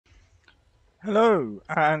Hello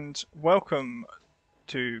and welcome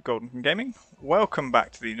to Golden Gaming. Welcome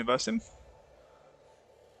back to the Universim.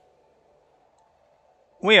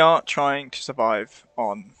 We are trying to survive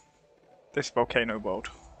on this volcano world.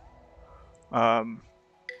 Um,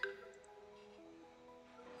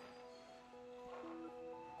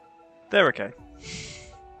 they're okay.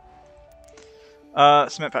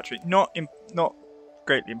 Cement factory, not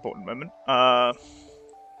greatly important moment.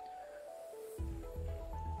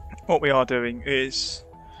 What we are doing is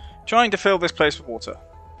trying to fill this place with water.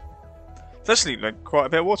 There's actually like quite a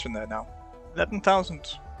bit of water in there now.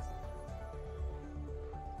 11,000.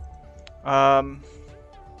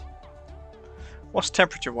 What's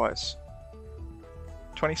temperature wise?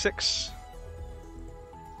 26.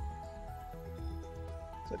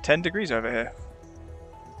 Is it 10 degrees over here?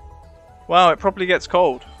 Wow, it probably gets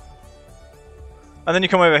cold. And then you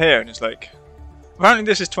come over here and it's like, apparently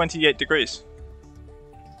this is 28 degrees.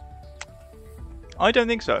 I don't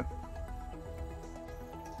think so.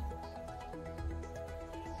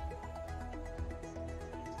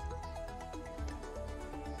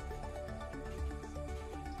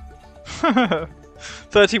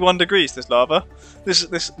 $31 this lava.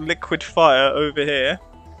 This liquid fire over here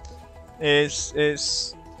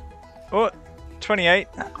is what? 28.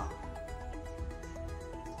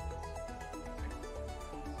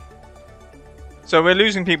 So we're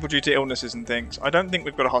losing people due to illnesses and things. I don't think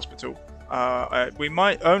we've got a hospital. We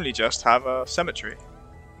might only just have a cemetery.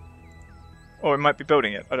 Or we might be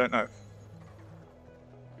building it, I don't know.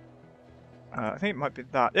 I think it might be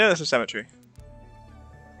that. Yeah, there's a cemetery.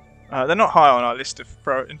 They're not high on our list of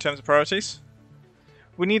in terms of priorities.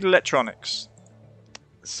 We need electronics.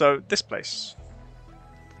 So, this place.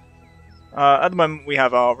 At the moment we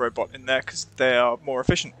have our robot in there because they are more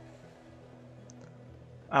efficient.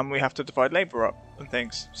 And we have to divide labour up and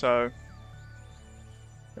things, so...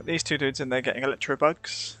 Got these two dudes in there getting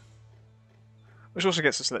electrobugs. Which also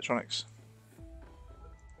gets us electronics.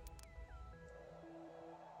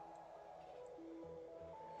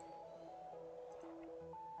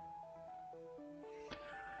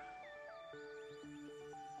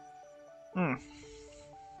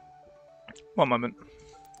 One moment.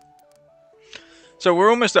 So we're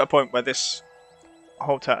almost at a point where this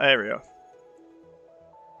whole area...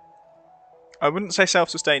 I wouldn't say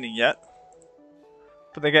self-sustaining yet,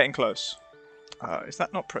 but they're getting close. Is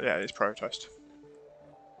that not... yeah, it is prioritised.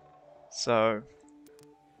 So...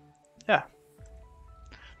 yeah.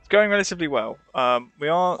 It's going relatively well. We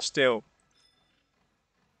are still...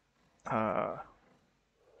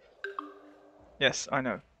 yes, I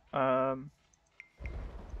know. I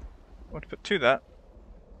want to put 2 there.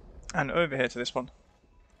 And over here to this one.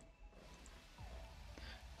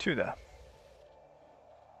 2 there.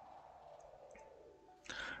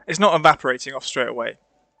 It's not evaporating off straight away,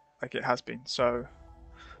 like it has been, so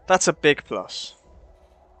that's a big plus.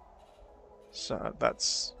 So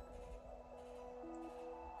that's...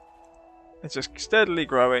 it's just steadily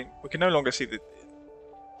growing. We can no longer see the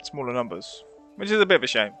smaller numbers, which is a bit of a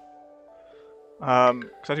shame.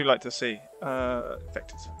 Because I do like to see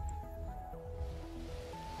infected.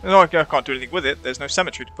 No, I can't do anything with it. There's no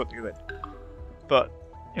cemetery to put you in. But,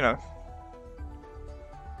 you know.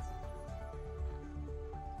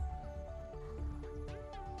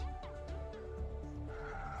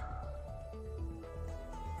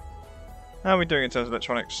 How are we doing in terms of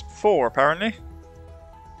electronics? 4, apparently.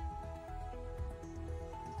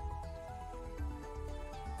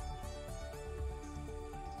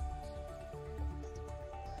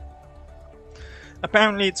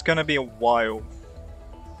 Apparently it's going to be a while.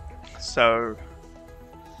 So...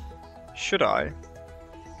 should I?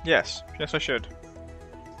 Yes. Yes, I should.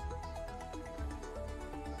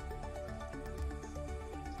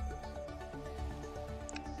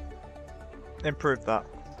 Improve that.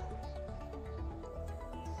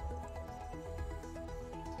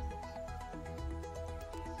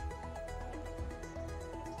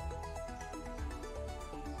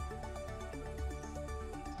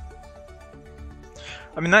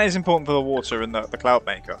 I mean, that is important for the water and the cloud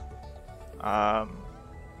maker.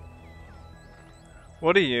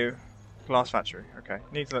 What are you? Glass factory. Okay.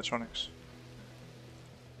 Needs electronics.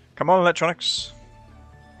 Come on, electronics.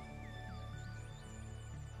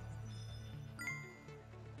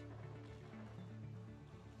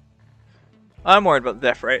 I'm worried about the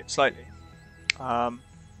death rate, slightly.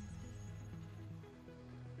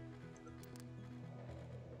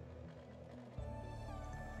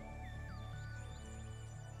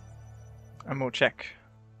 And we'll check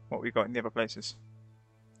what we've got in the other places.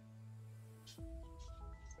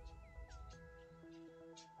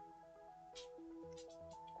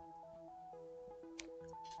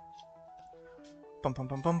 Bum bum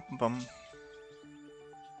bum bum bum bum.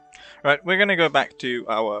 Right, we're gonna go back to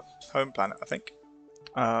our home planet, I think.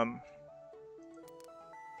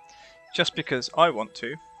 Just because I want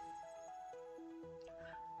to.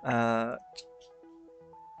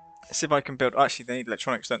 See if I can build. Actually, they need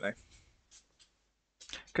electronics, don't they?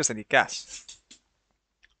 Because they need gas.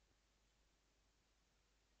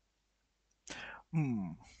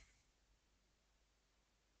 Hmm.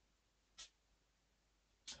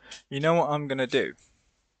 You know what I'm gonna do?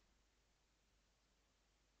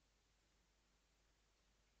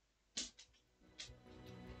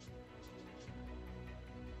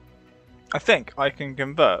 I think I can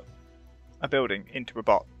convert a building into a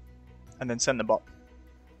bot, and then send the bot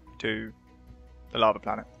to the lava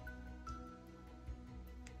planet.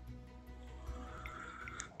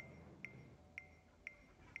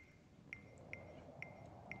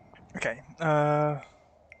 Okay.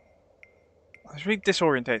 This really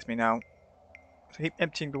disorientates me now. I keep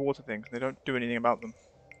emptying the water things. They don't do anything about them.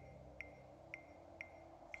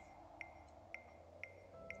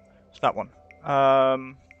 It's that one.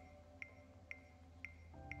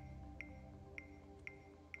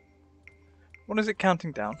 What is it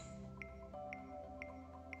counting down?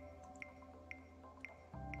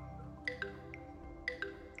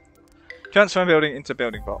 Transfer building into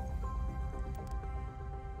building bot.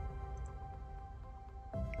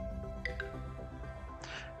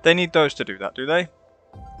 They need those to do that, do they?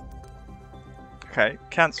 Okay,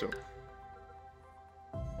 cancel.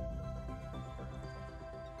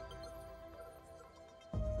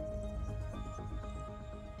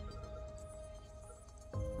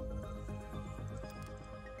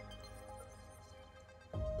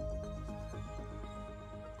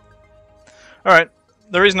 Alright,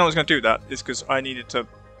 the reason I was going to do that is because I needed to...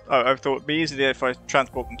 I thought it'd be easier if I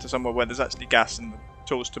transport them to somewhere where there's actually gas and the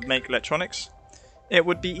tools to make electronics. It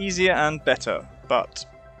would be easier and better, but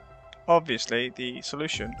obviously the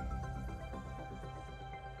solution...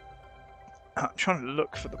 I'm trying to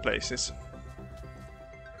look for the places.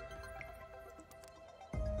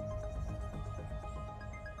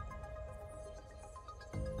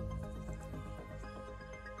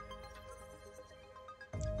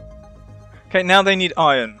 Okay, now they need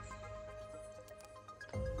iron.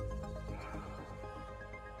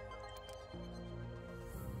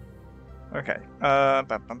 Okay,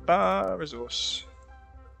 resource.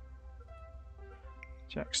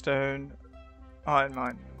 Jackstone, iron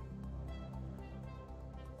mine.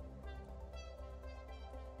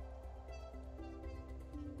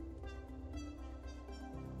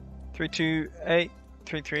 Three, 2, 8,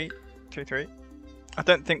 3, 3, 3, 3. I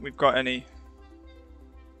don't think we've got any.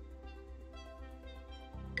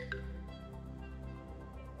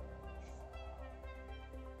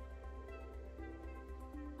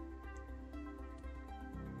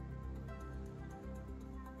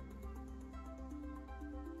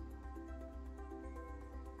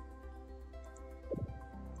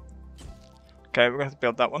 Okay, we're going to have to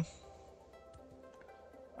build that one.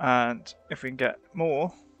 And if we can get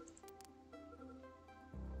more...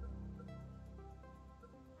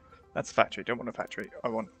 That's a factory. Don't want a factory. I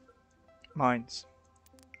want mines.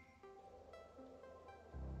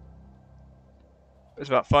 It's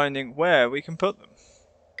about finding where we can put them.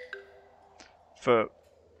 For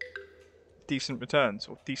decent returns,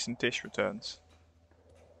 or decent-ish returns.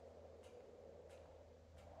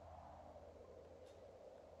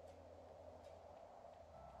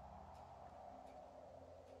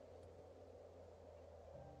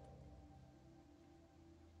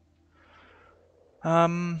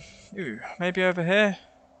 Ooh, maybe over here?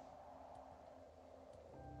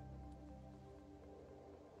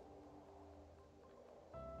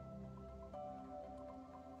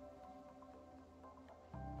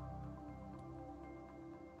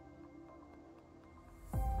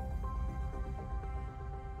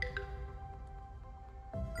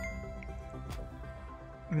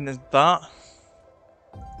 I mean, there's that.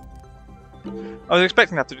 I was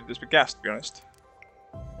expecting to have to do this with gas, to be honest.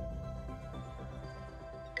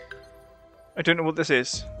 I don't know what this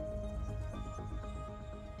is.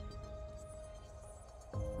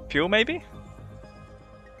 Fuel, maybe?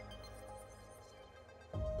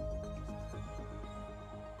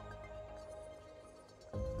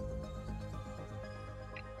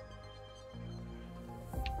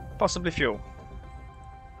 Possibly fuel.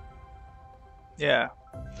 Yeah.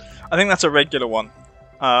 I think that's a regular one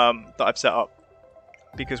that I've set up.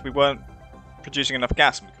 Because we weren't producing enough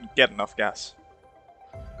gas and we couldn't get enough gas.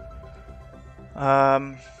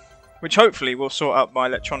 Which hopefully will sort out my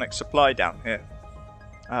electronic supply down here.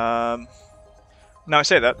 Now I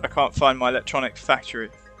say that, I can't find my electronic factory.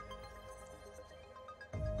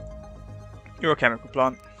 You're a chemical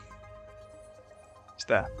plant. It's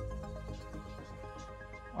there.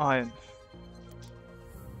 Iron.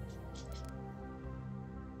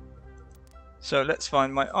 So let's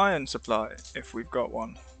find my iron supply, if we've got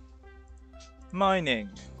one.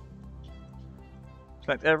 Mining.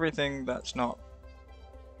 Select everything that's not...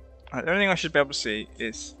 Right, the only thing I should be able to see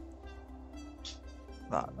is...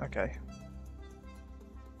 that, okay.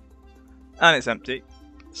 And it's empty,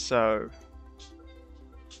 so...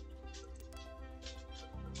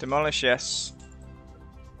 demolish, yes.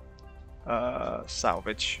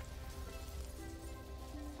 Salvage.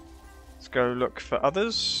 Let's go look for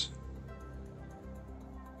others.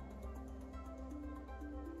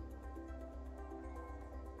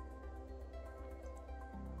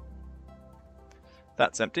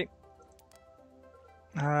 That's empty.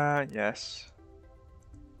 Yes.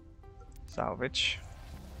 Salvage.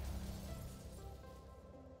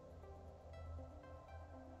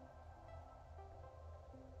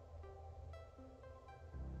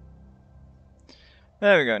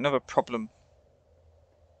 There we go, another problem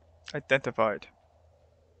identified.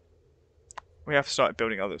 We have started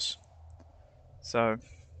building others. So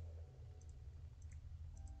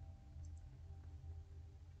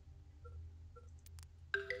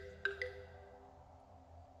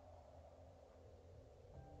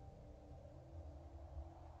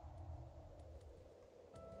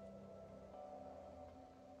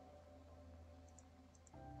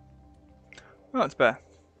well, that's better.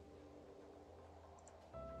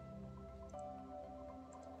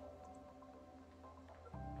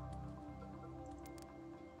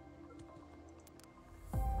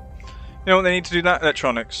 You know what they need to do that?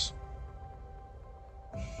 Electronics.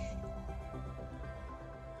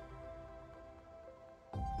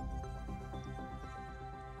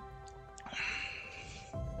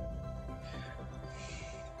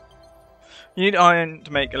 You need iron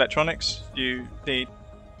to make electronics. You need,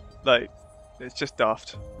 like, it's just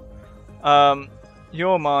daft.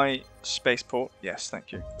 You're my spaceport. Yes,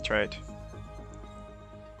 thank you. Trade.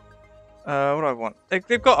 What do I want?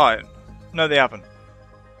 They've got iron. No, they haven't.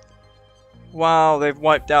 Wow, they've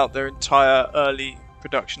wiped out their entire early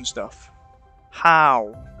production stuff.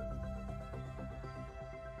 How?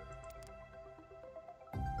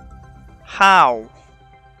 How?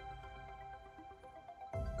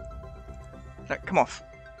 Like, come off.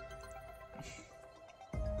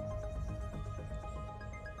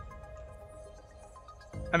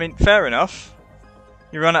 I mean, fair enough.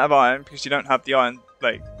 You run out of iron because you don't have the iron,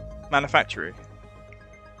 like, manufacturing.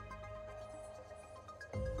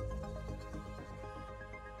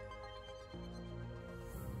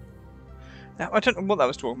 I don't know what that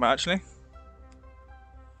was talking about, actually.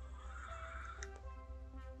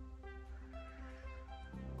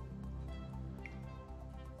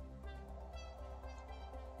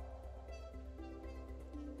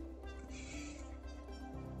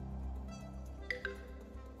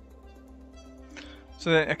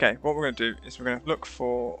 So then, okay, what we're going to do is we're going to look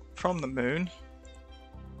for, from the moon.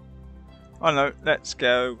 Oh no, let's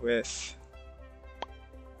go with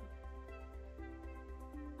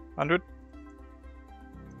 100.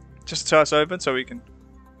 Just to tie us over so we can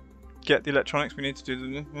get the electronics we need to do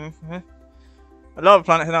the... A lava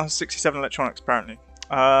planet now has 67 electronics apparently.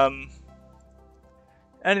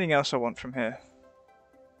 Anything else I want from here?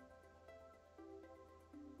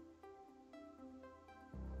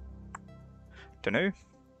 Don't know.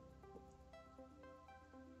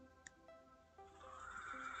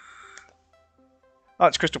 Oh,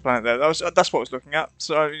 it's Crystal Planet there. That's what I was looking at.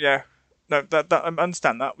 So yeah, no, that I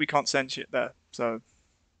understand that we can't send shit there. So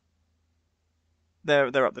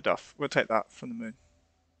they're up the duff. We'll take that from the moon.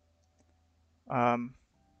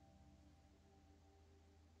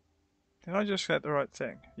 Did I just get the right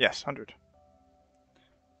thing? Yes, 100.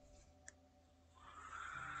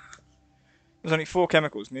 There's only 4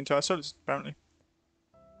 chemicals in the entire solar system, apparently.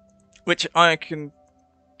 Which I can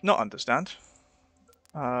not understand.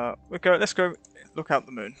 Let's go look out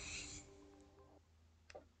the moon.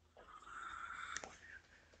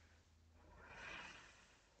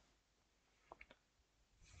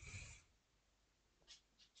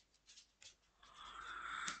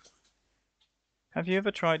 Have you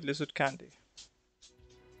ever tried lizard candy?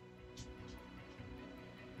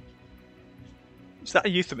 Is that a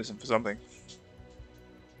euphemism for something?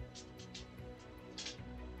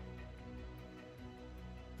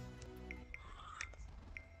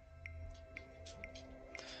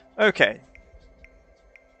 Okay.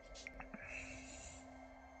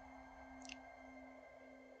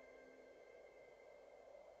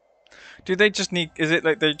 Do they just need... Is it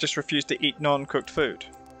like they just refuse to eat non-cooked food?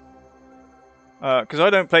 Because I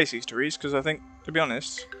don't place Easter eggs, because I think, to be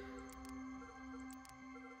honest...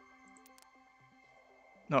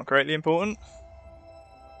 Not greatly important.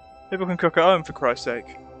 People can cook at home, for Christ's sake.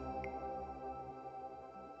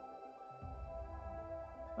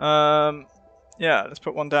 Yeah, let's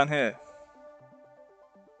put one down here.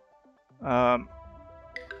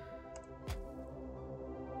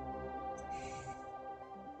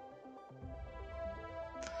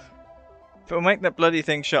 If it'll make that bloody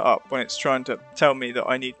thing shut up when it's trying to tell me that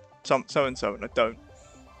I need so and so and I don't.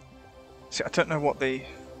 See, I don't know what the...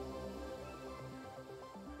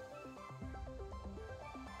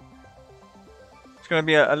 It's going to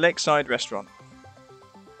be a lakeside restaurant.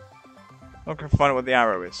 I'm going to find out what the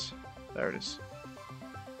arrow is. There it is.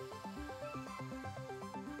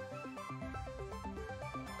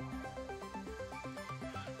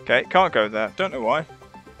 Okay, can't go there. Don't know why.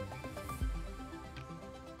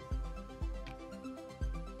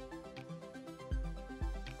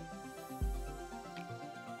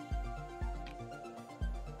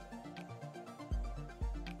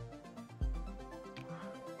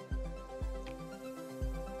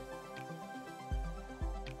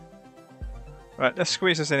 Right, let's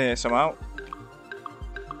squeeze this in here somehow.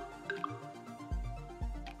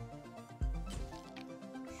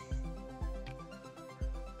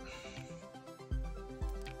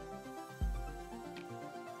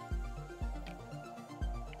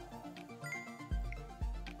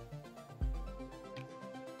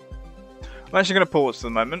 I'm actually going to pause for the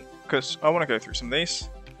moment because I want to go through some of these.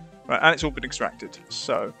 Right, and it's all been extracted,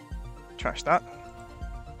 so trash that.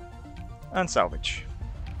 And salvage.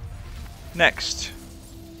 Next.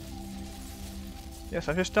 Yes,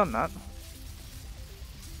 I've just done that.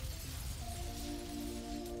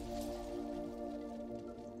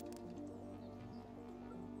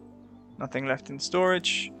 Nothing left in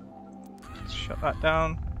storage. Let's shut that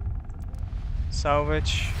down.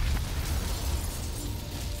 Salvage.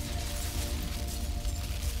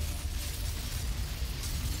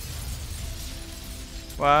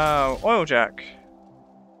 Wow, oil jack.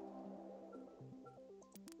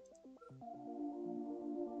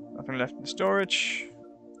 Nothing left in storage.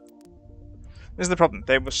 This is the problem.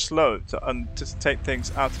 They were slow to take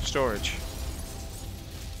things out of storage.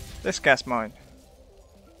 This gas mine.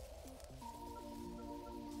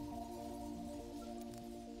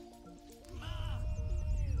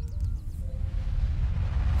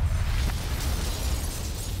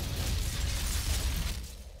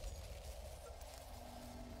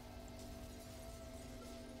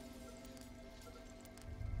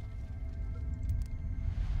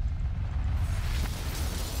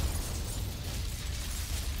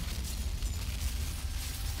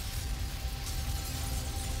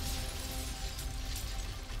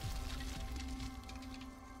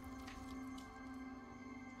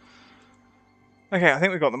 Okay, I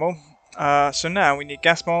think we got them all. So now we need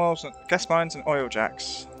gas mines and oil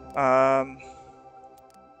jacks.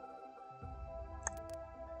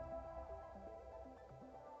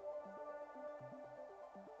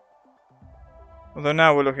 Although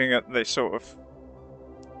now we're looking at the sort of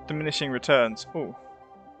diminishing returns. Ooh.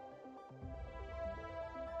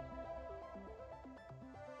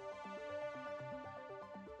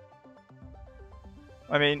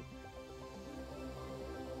 I mean,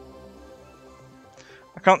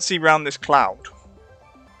 I can't see round this cloud.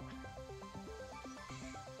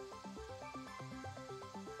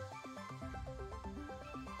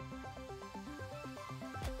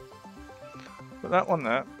 Put that one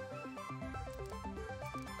there.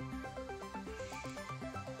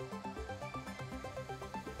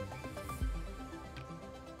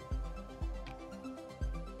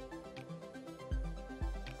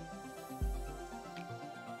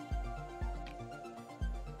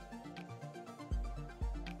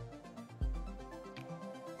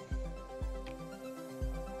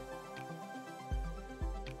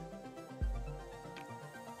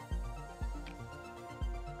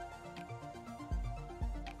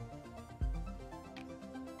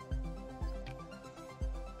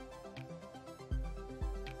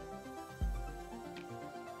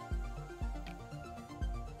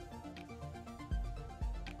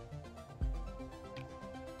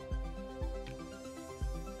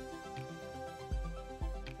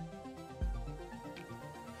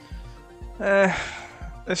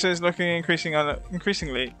 This is looking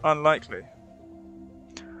increasingly unlikely.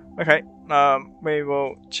 Okay, we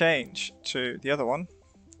will change to the other one.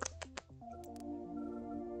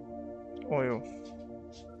 Oil.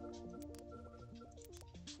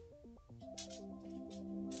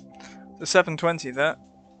 The 720 there.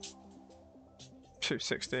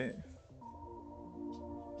 260.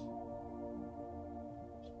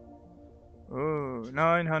 Ooh,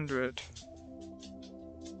 900.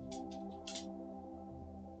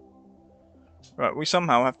 Right, we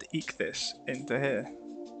somehow have to eke this into here.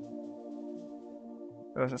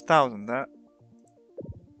 There's 1,000 there.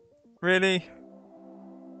 Really?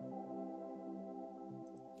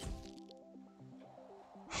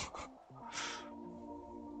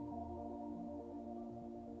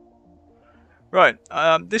 Right,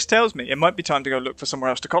 this tells me it might be time to go look for somewhere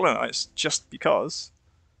else to colonize, just because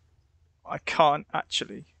I can't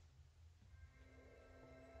actually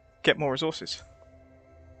get more resources.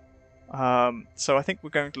 So I think we're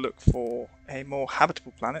going to look for a more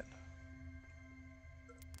habitable planet.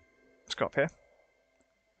 Let's go up here.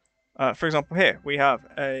 For example, here we have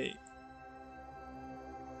a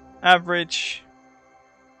average.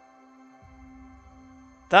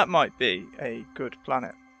 That might be a good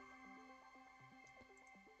planet.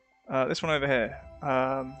 This one over here.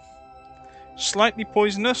 Slightly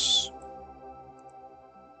poisonous.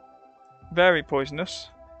 Very poisonous.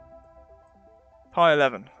 Pi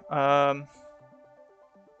 11.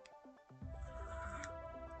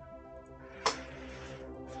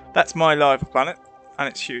 That's my lava planet, and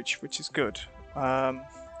it's huge, which is good.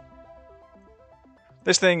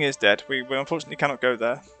 This thing is dead. We unfortunately cannot go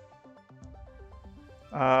there.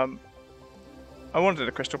 I wanted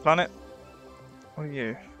a crystal planet. What are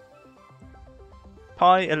you?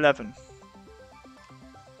 Pi 11.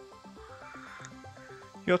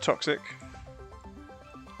 You're toxic.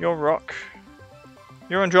 You're rock.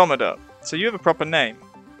 You're Andromeda. So you have a proper name.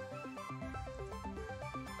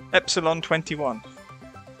 Epsilon 21.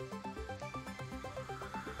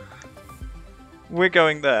 We're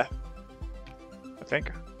going there. I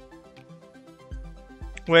think.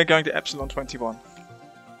 We're going to Epsilon 21.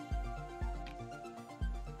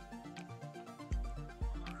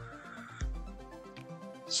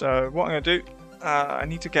 So what I'm going to do, I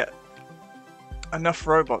need to get enough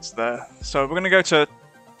robots there. So we're going to go to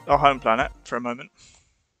our home planet for a moment.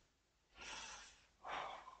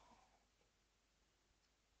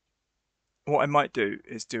 What I might do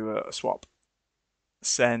is do a swap.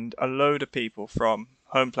 Send a load of people from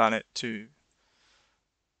home planet to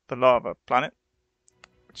the lava planet.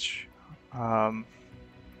 Which, bring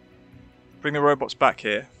the robots back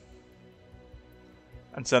here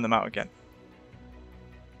and send them out again.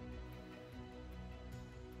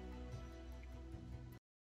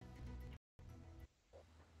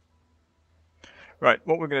 Right,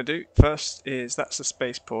 what we're going to do first is, that's the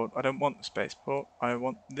spaceport. I don't want the spaceport. I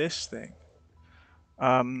want this thing.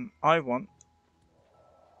 I want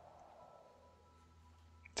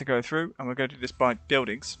to go through, and we're going to do this by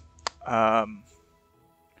buildings.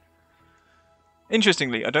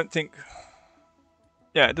 Interestingly, I don't think...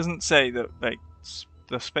 Yeah, it doesn't say that like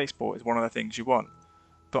the spaceport is one of the things you want.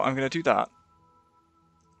 But I'm going to do that.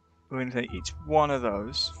 We're going to take each one of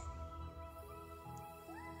those.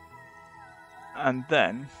 And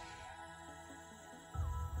then...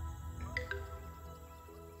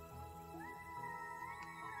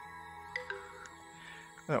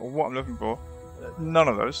 what I'm looking for. None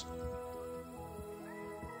of those.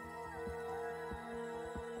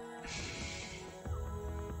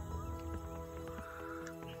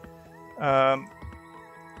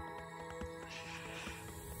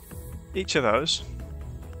 Each of those.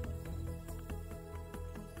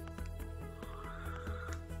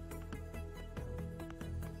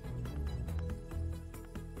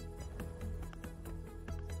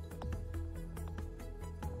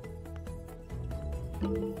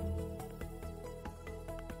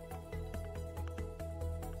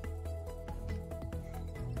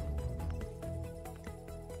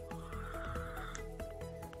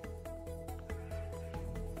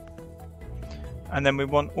 And then we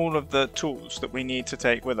want all of the tools that we need to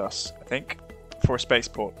take with us, I think, for a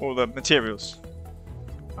spaceport. All the materials.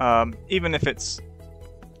 Even if it's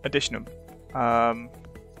additional.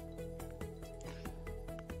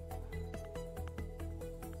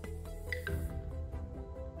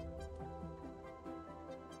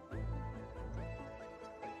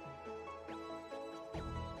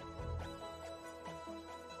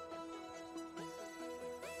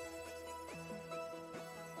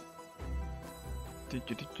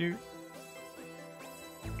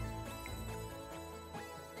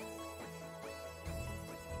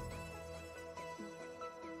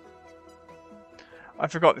 I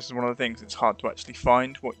forgot this is one of the things, it's hard to actually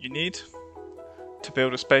find what you need to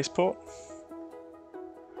build a spaceport.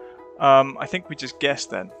 I think we just guess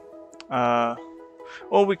then.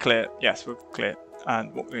 Or we clear it. Yes, we'll clear it.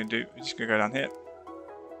 And what we're going to do, we're just going to go down here.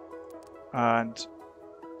 And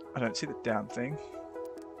I don't see the damn thing.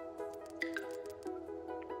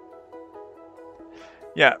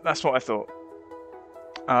 Yeah, that's what I thought.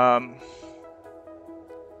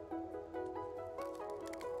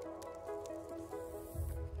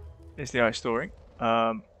 is the ice storing.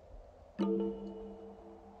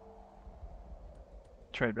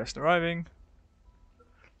 Trade vessel arriving.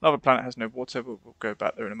 Lava planet has no water, but we'll go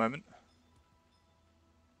back there in a moment.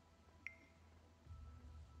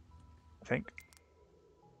 I think.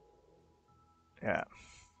 Yeah.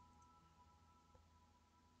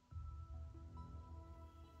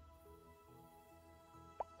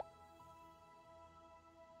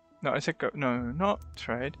 No, I said go. No, not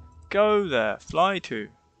trade. Go there. Fly to.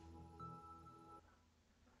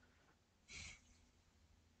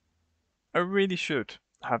 I really should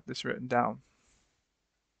have this written down.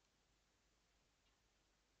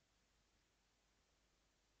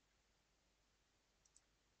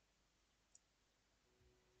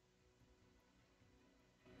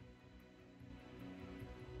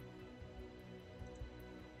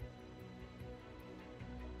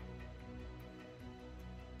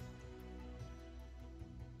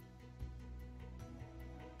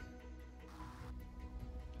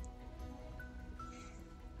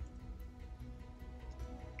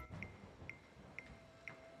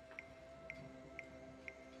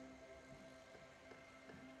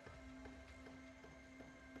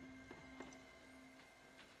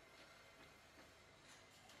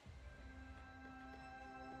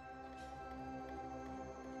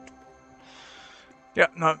 Yeah,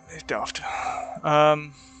 no, it's daft.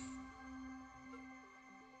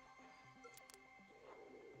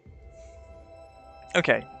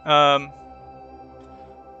 Okay.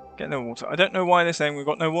 Get no water. I don't know why they're saying we've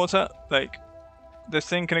got no water. Like, this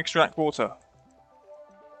thing can extract water.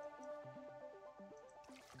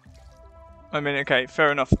 I mean, okay, fair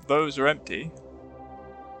enough. Those are empty.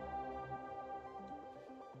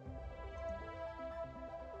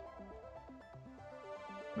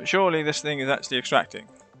 But surely this thing is actually extracting.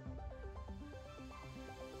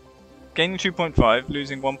 Gaining 2.5,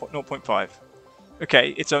 losing 0.5.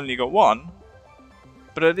 Okay, it's only got 1.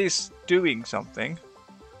 But at least doing something.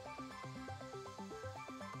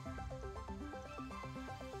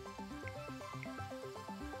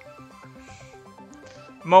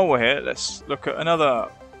 While we're here, let's look at another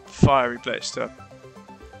fiery place to...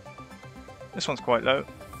 This one's quite low,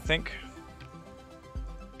 I think.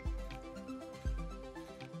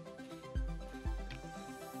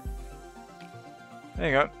 There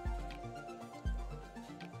you go.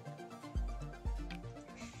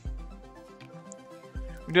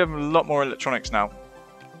 We do have a lot more electronics now.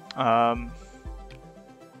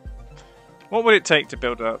 What would it take to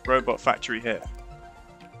build a robot factory here?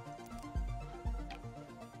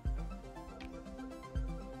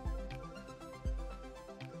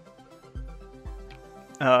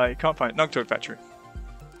 You can't find it. Nugtoid factory.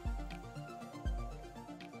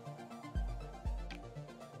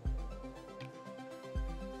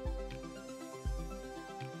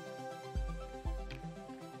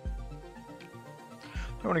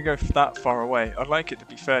 I don't want to go that far away. I'd like it to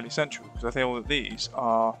be fairly central because I feel that these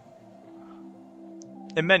are,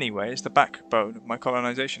 in many ways, the backbone of my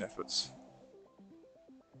colonisation efforts.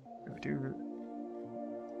 We do.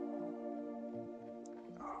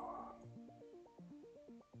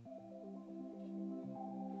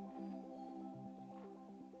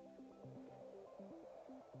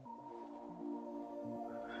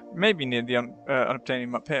 Maybe near the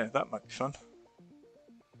unobtainium up here. That might be fun.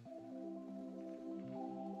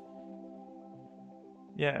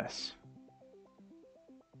 Yes.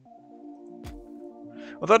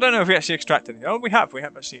 Although I don't know if we actually extracted any. Oh, we have. We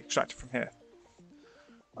have actually extracted from here.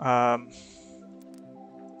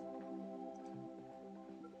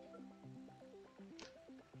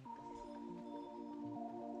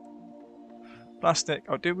 Plastic.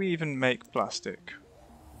 Oh, do we even make plastic?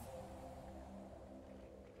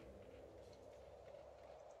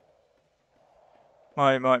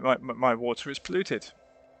 My water is polluted.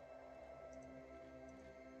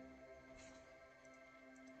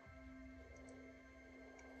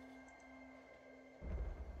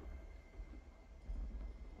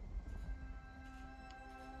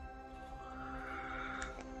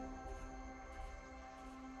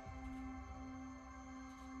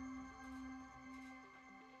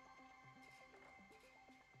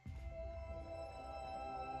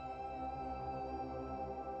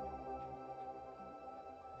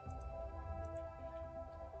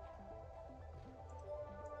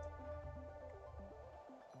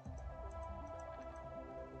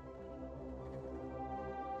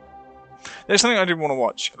 There's something I did want to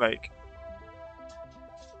watch. Like,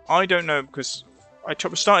 I don't know because I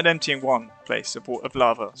started emptying one place of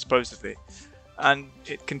lava supposedly, and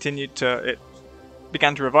it continued to. It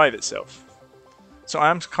began to revive itself. So I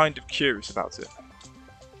am kind of curious about it.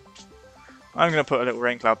 I'm going to put a little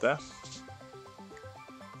rain cloud there.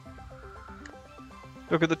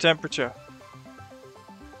 Look at the temperature.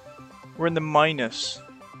 We're in the minus.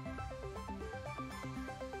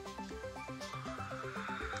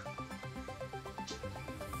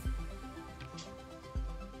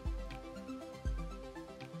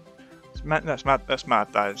 That's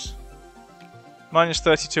mad, that is. Minus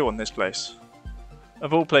 32 on this place.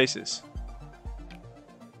 Of all places.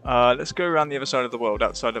 Let's go around the other side of the world,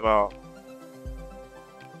 outside of our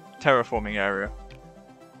terraforming area.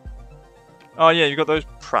 Oh yeah, you've got those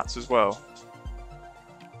prats as well.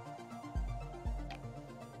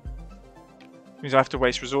 Means I have to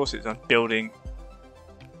waste resources on building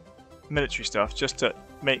military stuff just to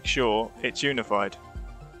make sure it's unified.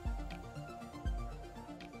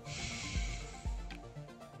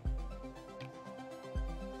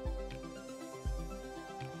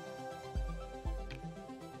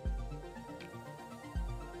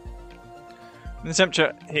 And the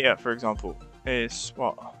temperature here, for example, is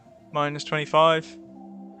what? Minus 25?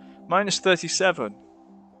 Minus 37.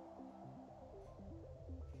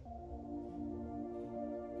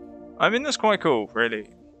 I mean, that's quite cool, really.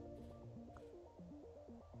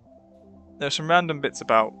 There's some random bits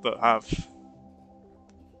about that have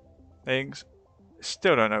things.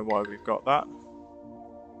 Still don't know why we've got that.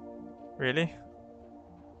 Really?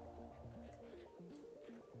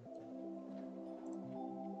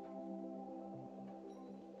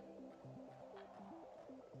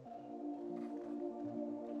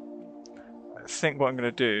 I think what I'm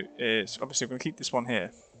going to do is, obviously we're going to keep this one here.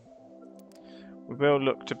 We will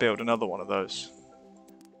look to build another one of those.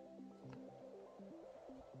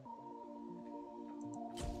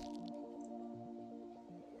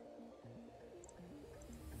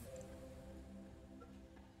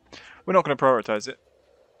 We're not going to prioritize it.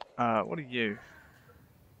 What are you?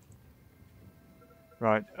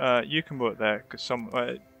 Right, you can work there because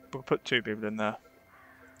we'll put 2 people in there.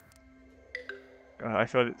 I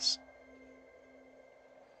feel it's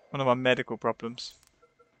one of our medical problems.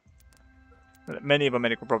 Many of our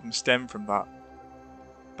medical problems stem from that.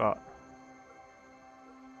 But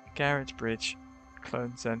garage, bridge,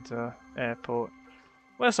 clone center, airport.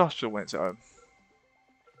 Where's the hospital when it's at home?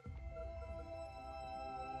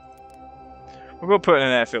 We will put in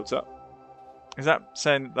an air filter. Is that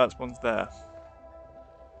saying that that's one's there?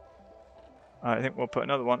 I think we'll put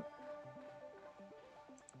another one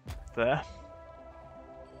there.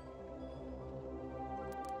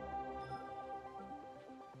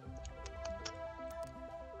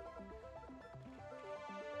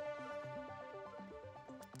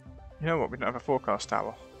 You know what? We don't have a forecast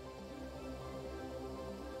tower.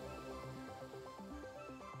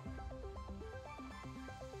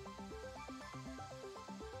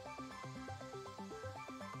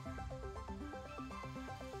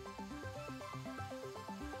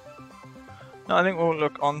 No, I think we'll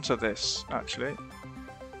look onto this, actually.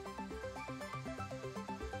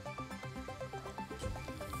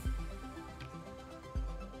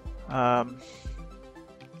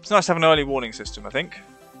 It's nice to have an early warning system, I think.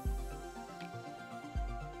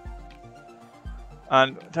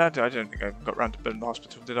 And I don't think I got round to building the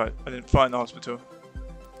hospital, did I? I didn't find the hospital.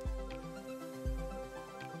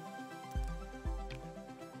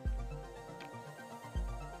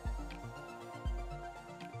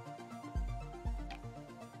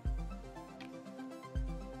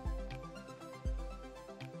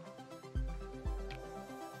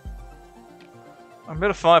 I'm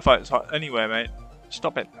gonna firefight anywhere, mate.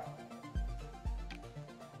 Stop it.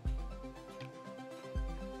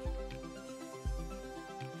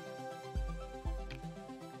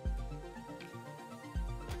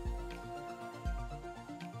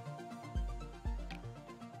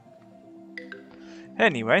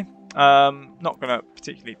 Anyway, not gonna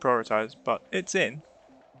particularly prioritize, but it's in.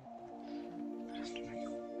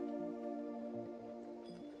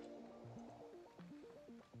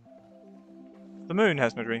 The moon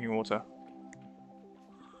has no drinking water.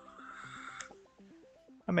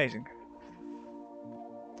 Amazing.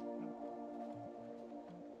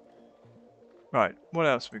 Right, what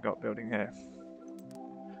else have we got building here?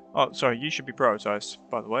 Oh, sorry, you should be prioritized,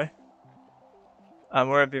 by the way. And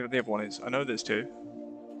wherever the other one is. I know there's 2.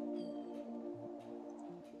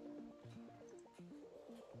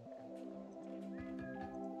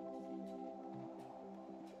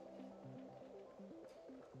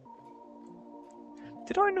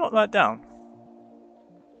 Did I knock that down?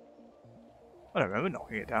 I don't remember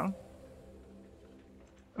knocking it down.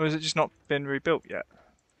 Or has it just not been rebuilt yet?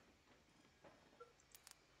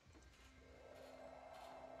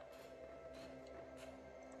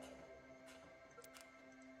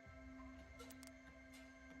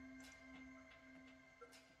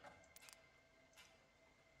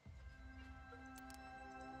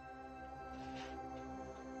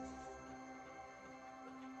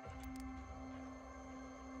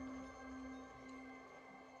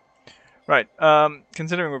 Right,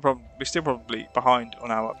 considering we're still probably behind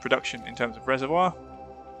on our production in terms of reservoir.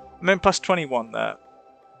 I mean, plus 21 there.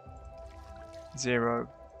 0.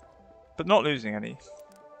 But not losing any.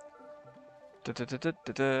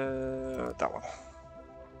 That one.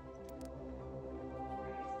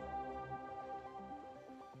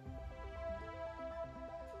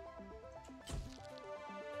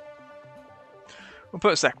 We'll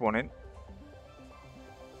put a second one in.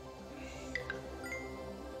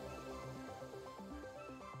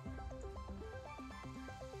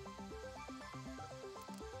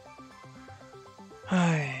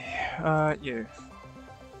 Hi, you.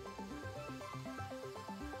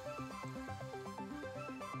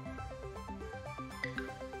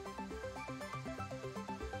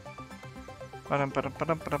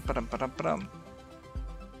 Ba-dum.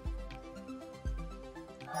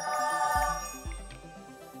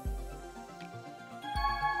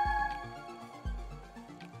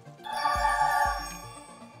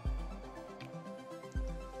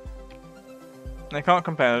 They can't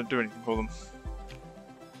compare or do anything for them.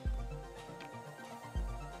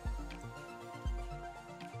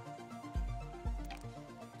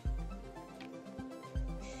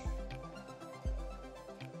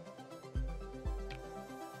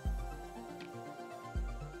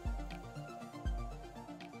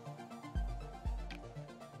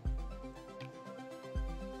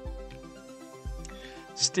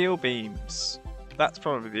 Steel beams. That's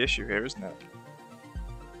probably the issue here, isn't it?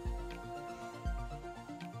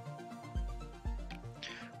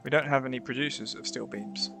 We don't have any producers of steel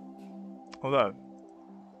beams. Although,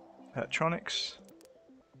 electronics,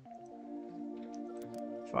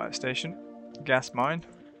 fire station, gas mine,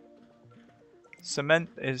 cement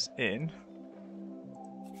is in,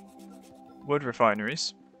 wood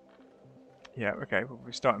refineries. Yeah, okay, we'll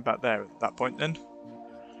be starting back there at that point then.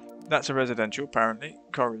 That's a residential, apparently.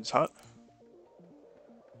 Corin's hut.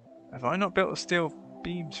 Have I not built a steel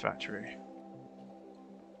beams factory?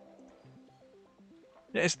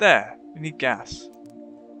 Yeah, it's there. We need gas.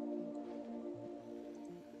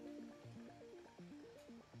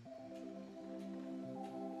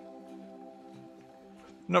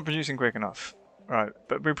 Not producing quick enough. Right,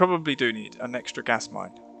 but we probably do need an extra gas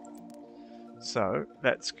mine. So,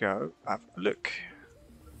 let's go have a look.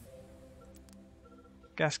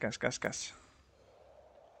 Gas. Oh,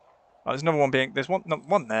 there's another one being... There's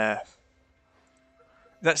one there.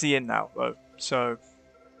 That's the inn now, though. So,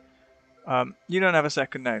 you don't have a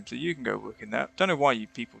second name, so you can go work in there. Don't know why you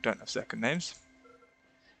people don't have second names.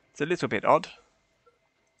 It's a little bit odd.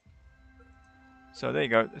 So there you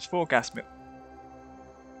go. There's 4 gas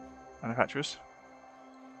manufacturers.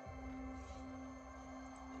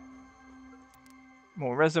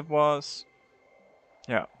 More reservoirs.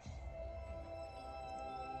 Yeah.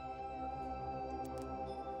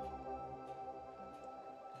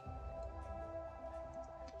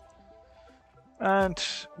 And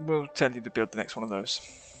we'll tell you to build the next one of those.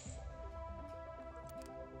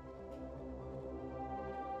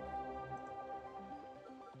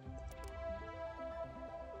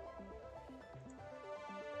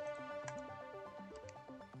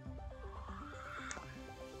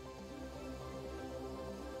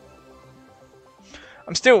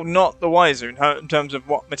 I'm still not the wiser in terms of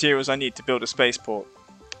what materials I need to build a spaceport.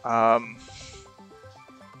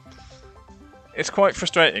 It's quite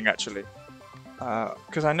frustrating, actually.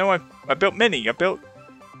 Because I know I built many. I built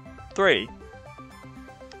 3.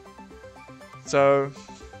 So...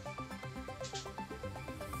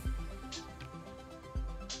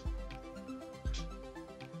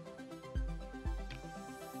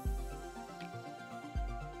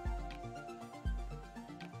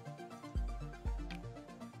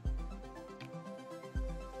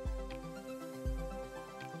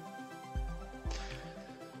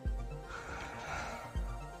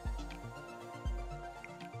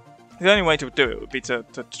 The only way to do it would be to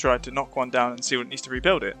try to knock one down and see what it needs to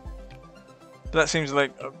rebuild it. But that seems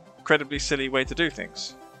like a incredibly silly way to do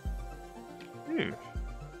things. Ooh.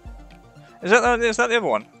 Is that the other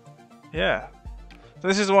one? Yeah. So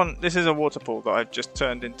this is the one. This is a water pool that I've just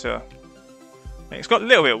turned into. It's got a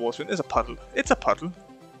little bit of water in it. There's a puddle. It's a puddle.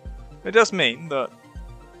 It does mean that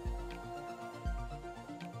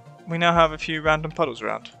we now have a few random puddles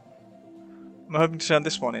around. I'm hoping to turn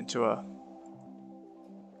this one into a...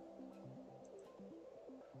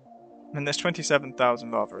 And there's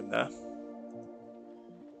 27,000 lava in there.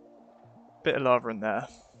 Bit of lava in there.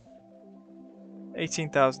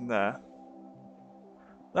 18,000 there.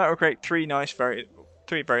 That will create 3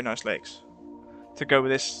 very nice lakes to go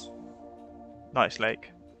with this nice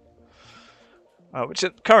lake, which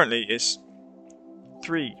currently is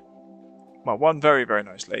 3 Well, one very, very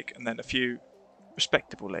nice lake, and then a few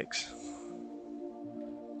respectable lakes.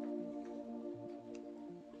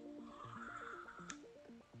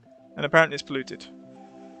 And apparently it's polluted.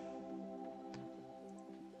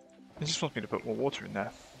 It just wants me to put more water in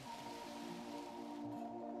there.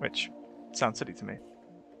 Which sounds silly to me.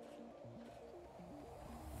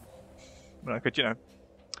 But I could, you know,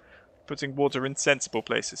 putting water in sensible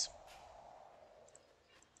places.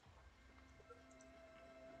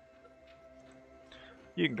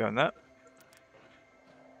 You can go in that.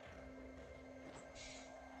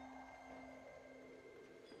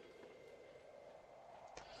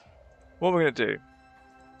 What we're going to do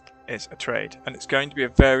is a trade, and it's going to be a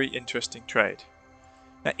very interesting trade.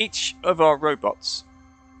 Now, each of our robots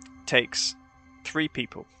takes 3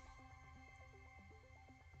 people.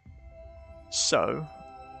 So,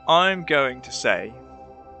 I'm going to say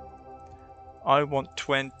I want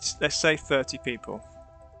 20, let's say 30 people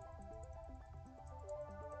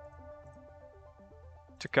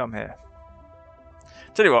to come here.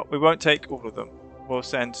 Tell you what, we won't take all of them. We'll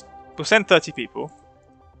send 30 people,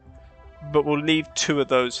 but we'll leave 2 of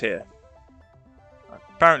those here.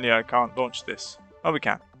 Apparently I can't launch this. Oh, we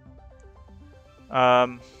can.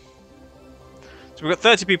 So we've got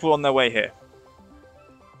 30 people on their way here.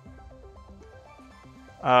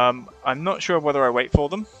 I'm not sure whether I wait for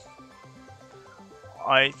them.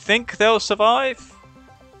 I think they'll survive.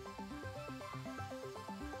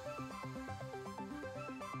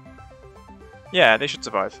 Yeah, they should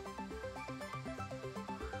survive.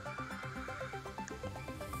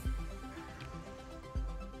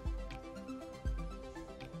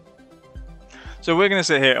 So we're going to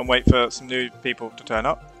sit here and wait for some new people to turn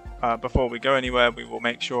up. Before we go anywhere, we will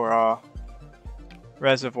make sure our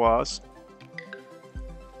reservoirs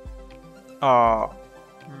are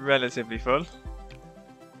relatively full.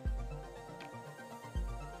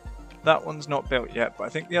 That one's not built yet, but I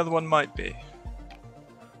think the other one might be.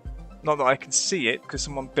 Not that I can see it, because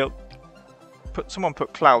someone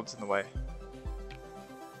put clouds in the way.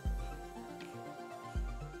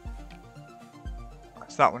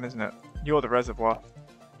 It's that one, isn't it? You're the reservoir.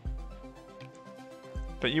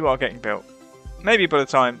 But you are getting built. Maybe by the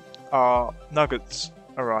time our nuggets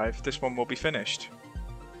arrive, this one will be finished.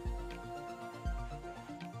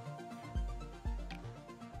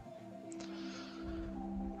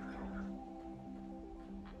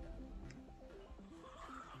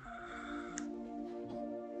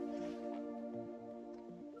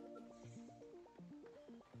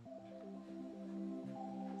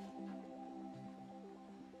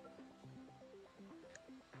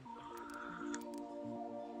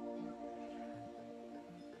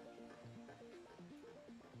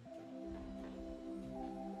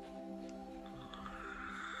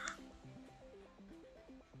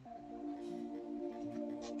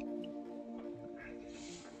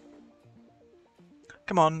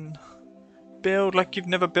 Come on, build like you've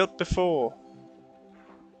never built before.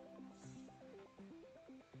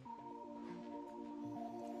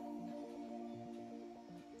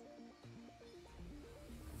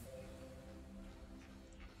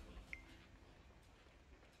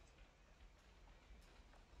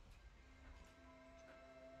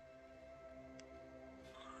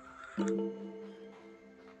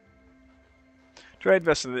 Trade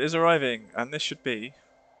vessel is arriving, and this should be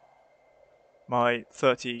my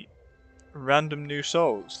 30 random new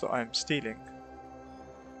souls that I'm stealing.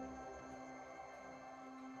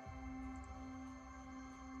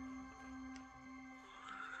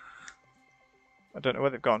 I don't know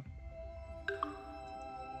where they've gone.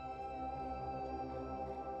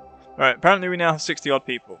 Alright, apparently we now have 60 odd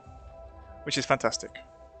people, which is fantastic.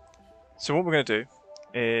 So what we're going to do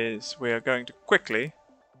is we are going to quickly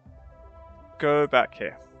go back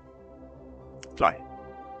here. Fly.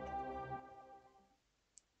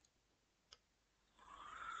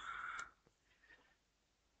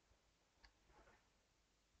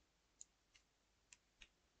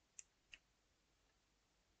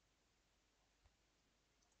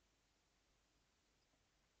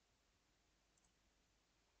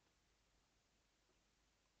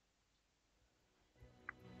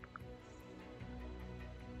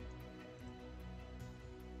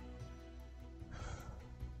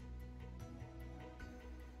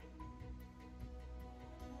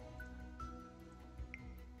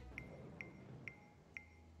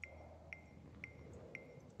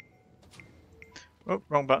 Oh,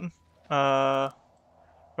 wrong button.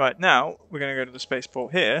 Right, now we're going to go to the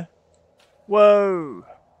spaceport here. Whoa!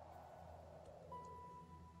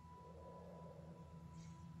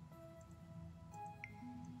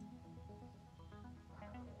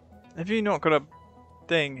 Have you not got a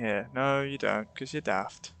thing here? No, you don't, because you're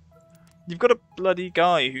daft. You've got a bloody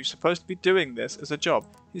guy who's supposed to be doing this as a job.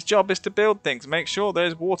 His job is to build things, make sure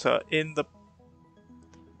there's water in the...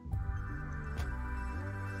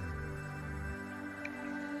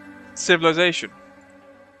 civilization.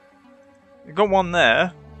 You've got one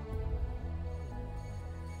there.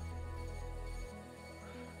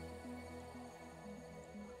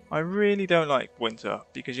 I really don't like winter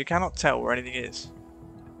because you cannot tell where anything is.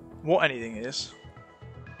 What anything is.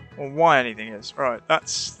 Or why anything is. Right,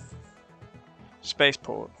 that's...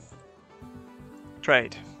 spaceport.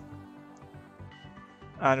 Trade.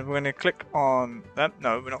 And we're going to click on that.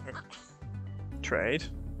 No, we're not going to trade.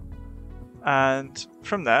 And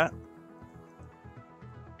from there...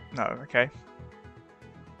 no, okay.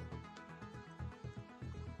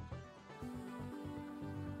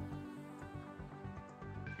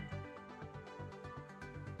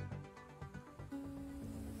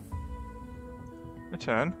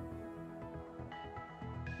 Return.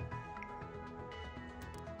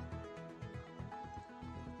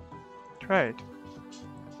 Trade.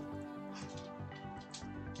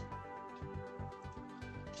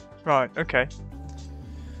 Right, okay.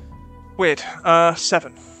 Weird.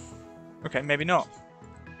 7. Okay, maybe not.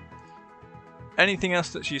 Anything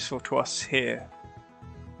else that's useful to us here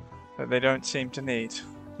that they don't seem to need?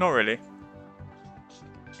 Not really.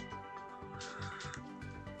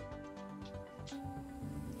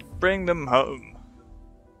 Bring them home.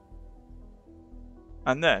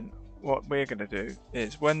 And then what we're going to do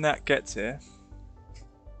is when that gets here,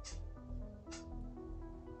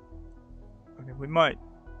 okay, we might,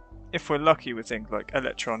 if we're lucky with things like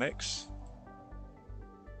electronics,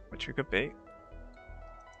 which we could be,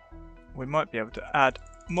 we might be able to add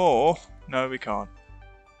more. No, we can't.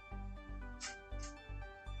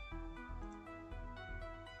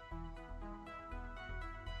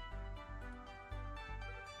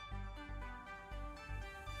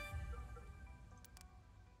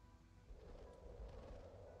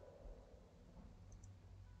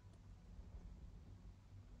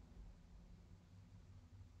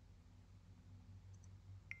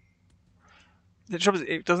 The trouble is,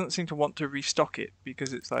 it doesn't seem to want to restock it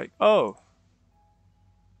because it's like, oh,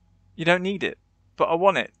 you don't need it, but I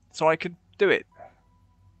want it, so I could do it.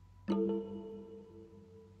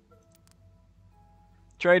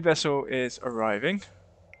 Trade vessel is arriving.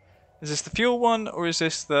 Is this the fuel one or is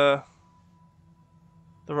this the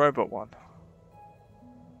robot one?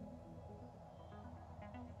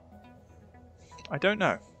 I don't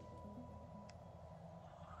know.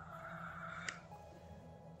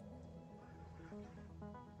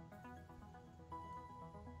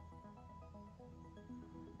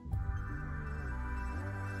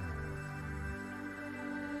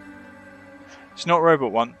 It's not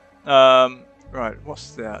robot one. Right,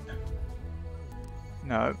 what's that?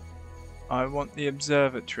 No. I want the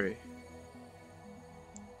observatory.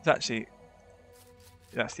 It's actually...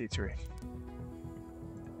 that's the E3.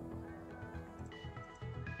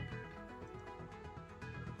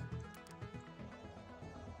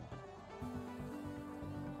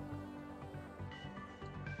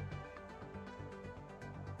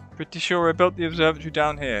 Pretty sure I built the observatory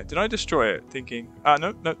down here. Did I destroy it? Thinking... ah,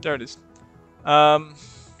 no, no, there it is.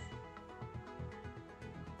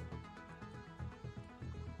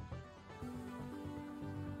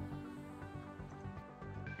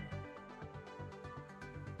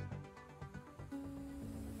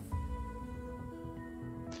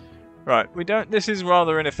 Right, we don't... this is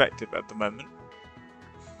rather ineffective at the moment.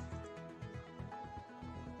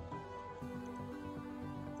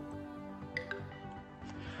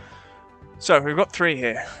 So, we've got 3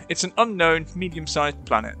 here. It's an unknown, medium-sized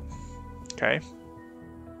planet. Okay.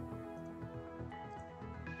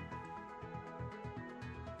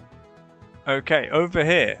 Okay, over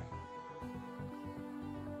here.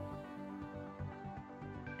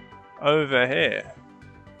 Over here.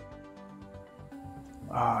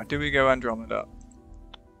 Ah, do we go Andromeda?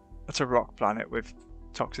 That's a rock planet with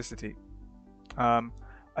toxicity. I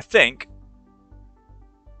think...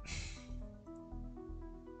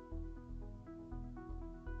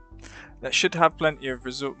 that should have plenty of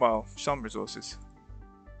some resources.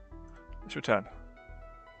 Let's return.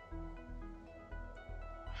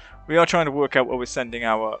 We are trying to work out where we're sending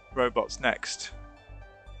our robots next.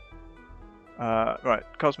 Right,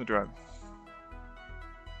 Cosmodrome.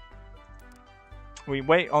 We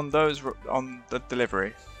wait on those on the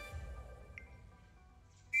delivery.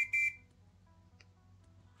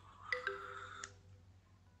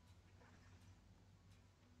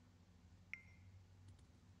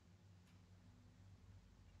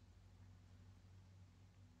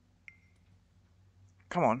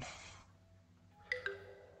 Come on.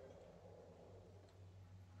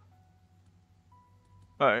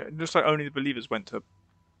 It looks like only the believers went to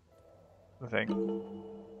the thing.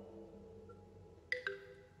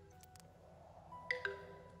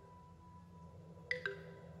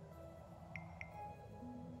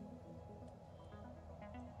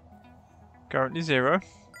 Currently 0.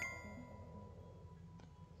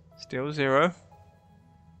 Still 0.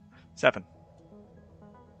 7.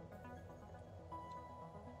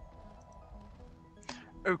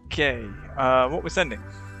 Okay, what we're sending?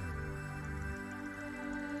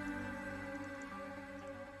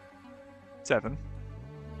 Seven.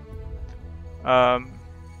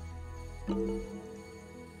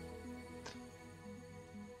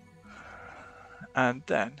 And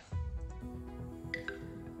then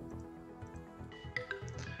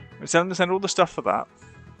we tell them to send all the stuff for that,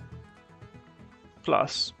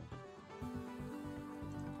 plus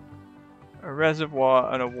a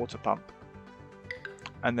reservoir and a water pump.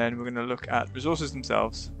 And then we're going to look at resources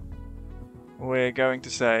themselves. We're going to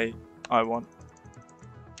say, I want...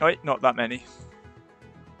 Oh wait, not that many.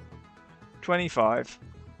 25.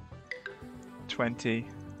 20.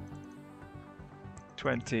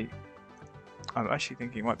 20. I'm actually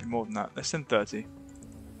thinking it might be more than that. Let's send 30.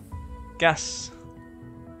 Gas.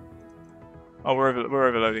 Oh, we're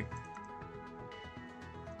overloading.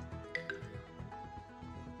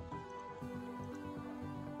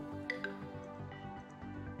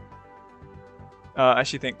 I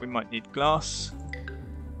actually think we might need glass.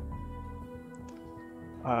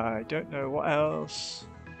 I don't know what else.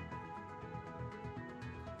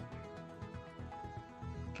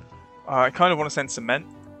 I kind of want to send cement,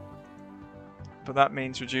 but that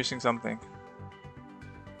means reducing something.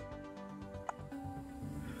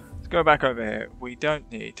 Let's go back over here. We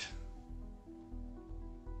don't need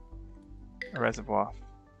a reservoir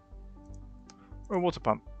or a water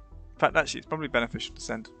pump. In fact, actually, it's probably beneficial to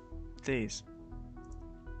send these.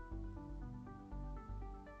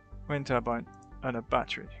 Wind turbine and a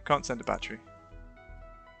battery. You can't send a battery.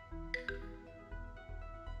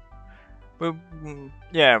 No,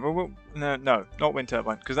 not wind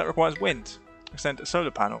turbine, because that requires wind. We send a solar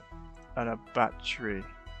panel and a battery.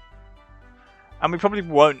 And we probably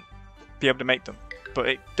won't be able to make them, but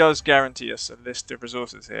it does guarantee us a list of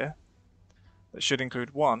resources here that should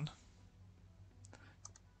include one.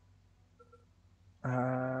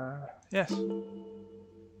 Yes.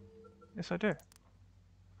 Yes, I do.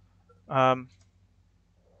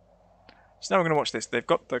 So now we're going to watch this. They've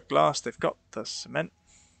got the glass, they've got the cement.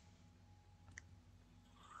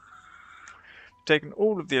 Taken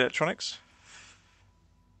all of the electronics.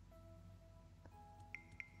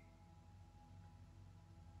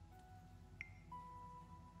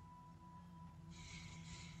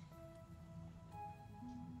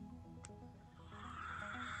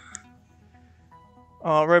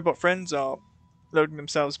 Our robot friends are loading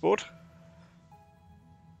themselves aboard.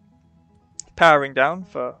 Powering down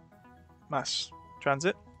for mass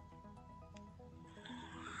transit.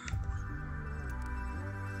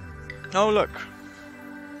 Oh, look.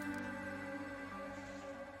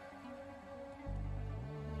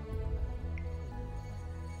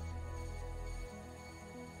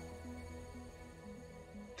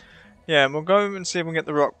 Yeah, and we'll go and see if we can get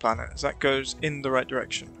the rock planet, as that goes in the right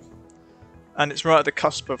direction. And it's right at the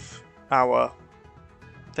cusp of our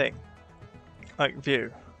thing. Like,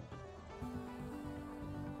 view.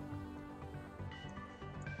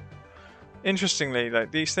 Interestingly,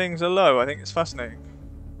 like, these things are low. I think it's fascinating.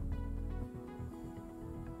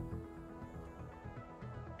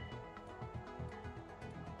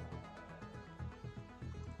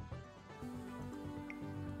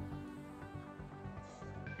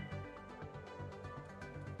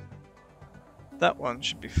 That one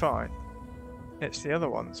should be fine. It's the other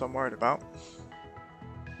ones I'm worried about.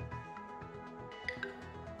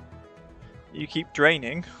 You keep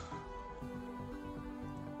draining.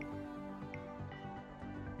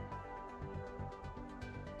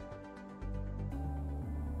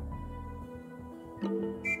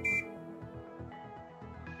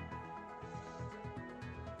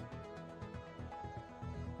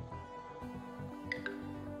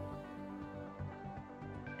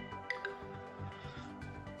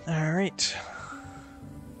 Alright.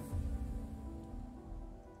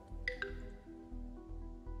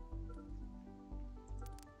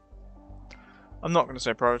 I'm not going to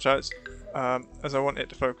say prioritize, as I want it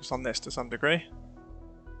to focus on this to some degree.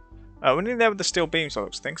 We're nearly there with the steel beam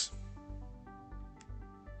sort of things.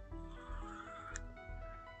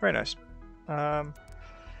 Very nice. And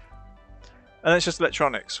it's just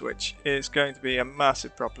electronics, which is going to be a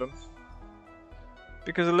massive problem.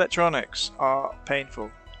 Because electronics are painful.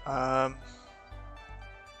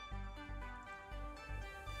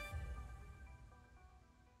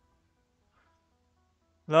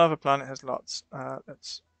 Lava planet has lots.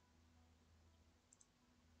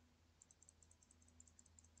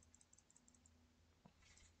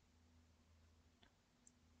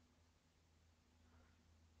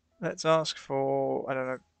 Let's ask for, I don't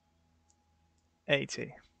know,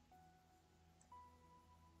 80.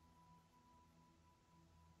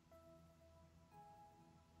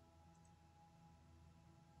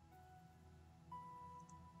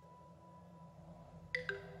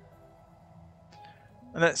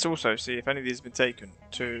 And let's also see if any of these have been taken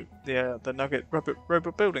to the Nugget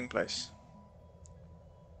robot building place.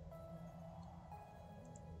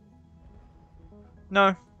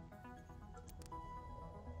 No.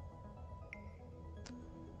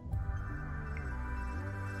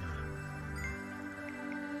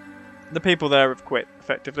 The people there have quit,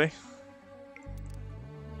 effectively.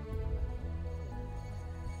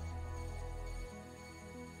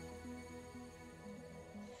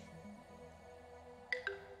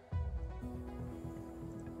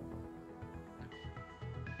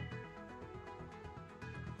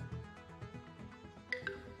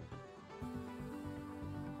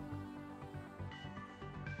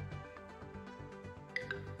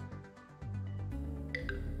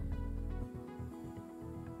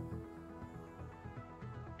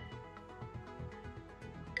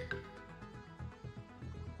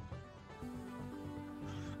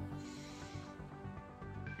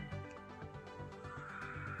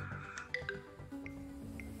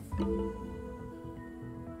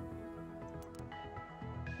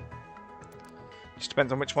 Just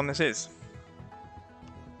depends on which one this is.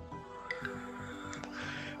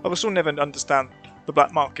 I will still never understand the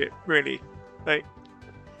black market, really. Like,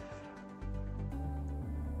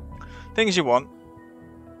 things you want,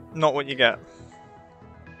 not what you get.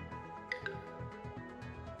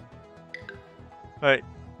 Right.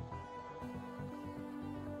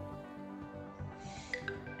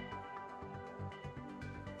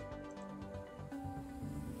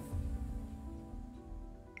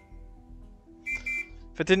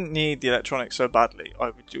 If I didn't need the electronics so badly,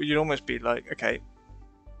 you'd almost be like, okay,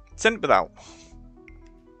 send it without.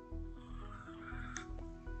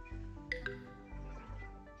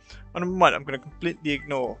 And I'm going to completely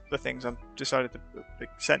ignore the things I've decided to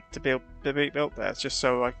send to be built there, just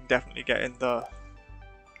so I can definitely get in the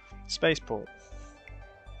spaceport.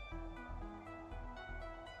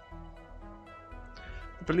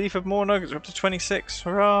 The belief of more nuggets are up to 26.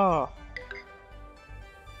 Hurrah!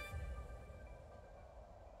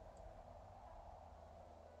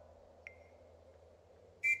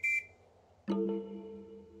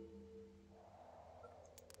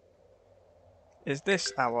 Is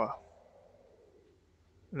this our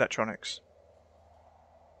electronics?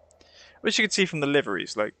 Which you can see from the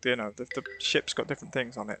liveries, like, you know, the ship's got different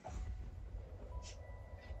things on it.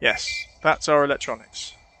 Yes, that's our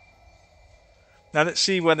electronics. Now let's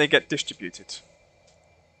see where they get distributed.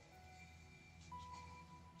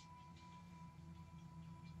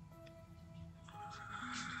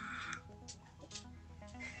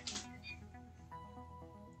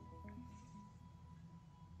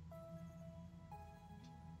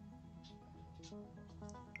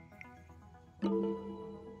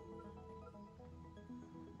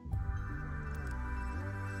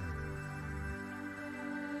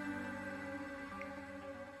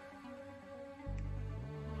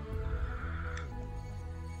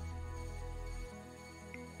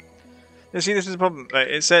 You see, this is the problem. Like,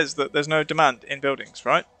 it says that there's no demand in buildings,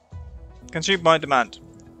 right? Consumed by demand.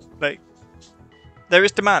 Like, there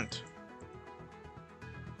is demand.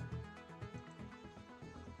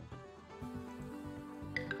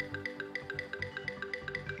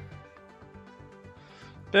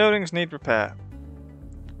 Buildings need repair.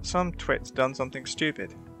 Some twit's done something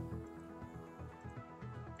stupid.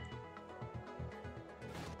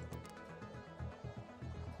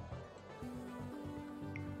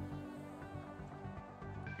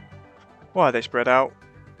 Why are they spread out?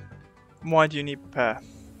 Why do you need repair?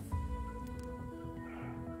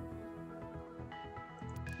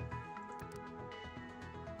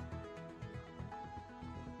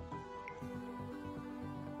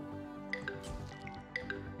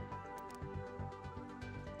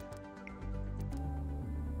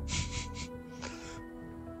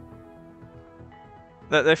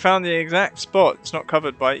 That they found the exact spot. It's not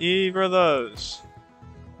covered by either of those.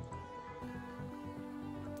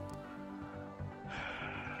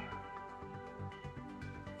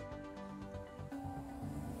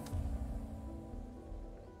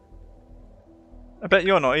 I bet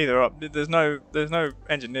you're not either. There's no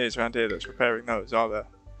engineers around here that's repairing those, are there?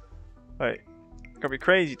 Wait, gotta be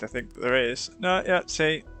crazy to think that there is. No, yeah.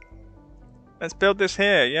 See, let's build this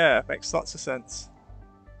here. Yeah, makes lots of sense.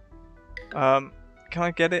 Can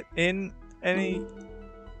I get it in any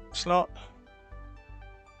slot?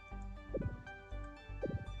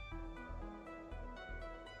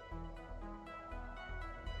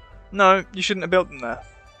 No, you shouldn't have built them there.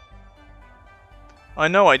 I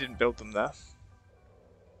know I didn't build them there.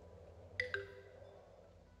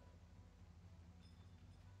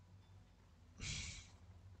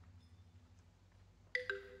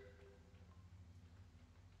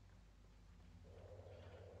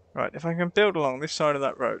 Right, if I can build along this side of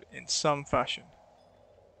that road in some fashion.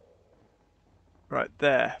 Right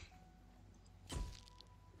there.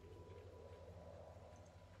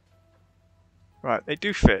 Right, they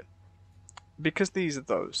do fit. Because these are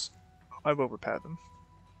those, I will repair them.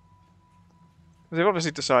 Because they've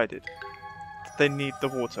obviously decided that they need the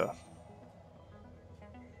water.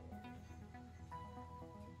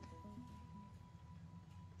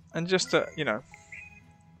 And just to, you know...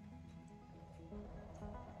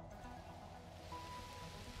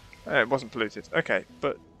 it wasn't polluted. Okay,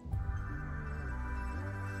 but...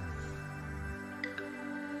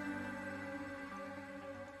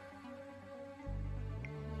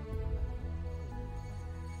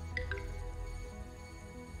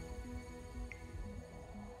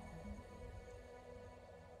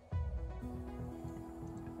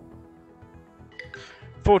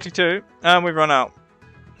 $42, and we've run out.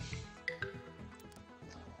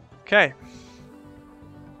 Okay.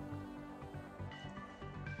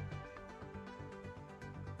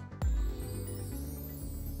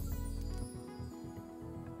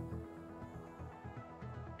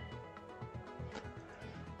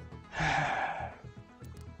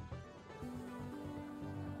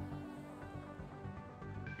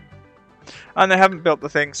 And they haven't built the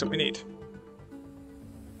things that we need.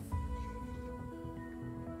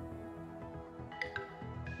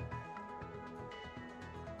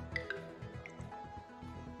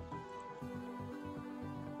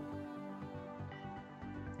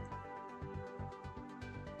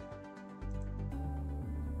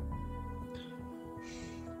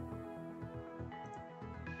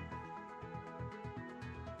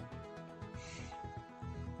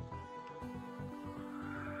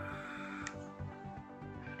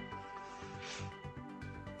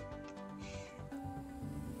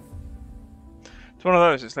 It's one of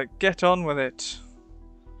those, it's like, get on with it.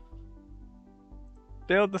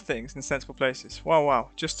 Build the things in sensible places. Wow,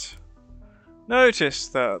 wow. Just notice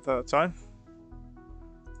the time.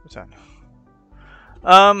 Return.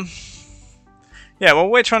 Yeah, well,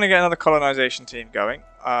 we're trying to get another colonisation team going.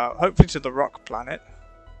 Hopefully to the rock planet.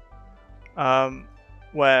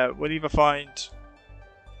 Where we'll either find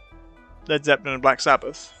Led Zeppelin and Black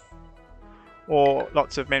Sabbath. Or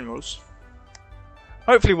lots of minerals.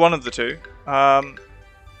 Hopefully one of the two.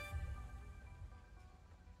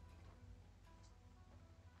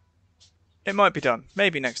 It might be done.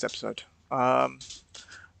 Maybe next episode. But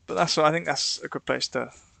I think that's a good place to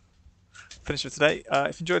finish for today.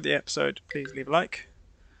 If you enjoyed the episode, please leave a like.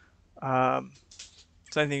 If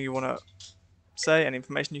there's anything you want to say, any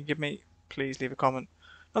information you can give me, please leave a comment.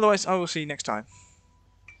 Otherwise, I will see you next time.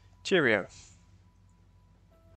 Cheerio.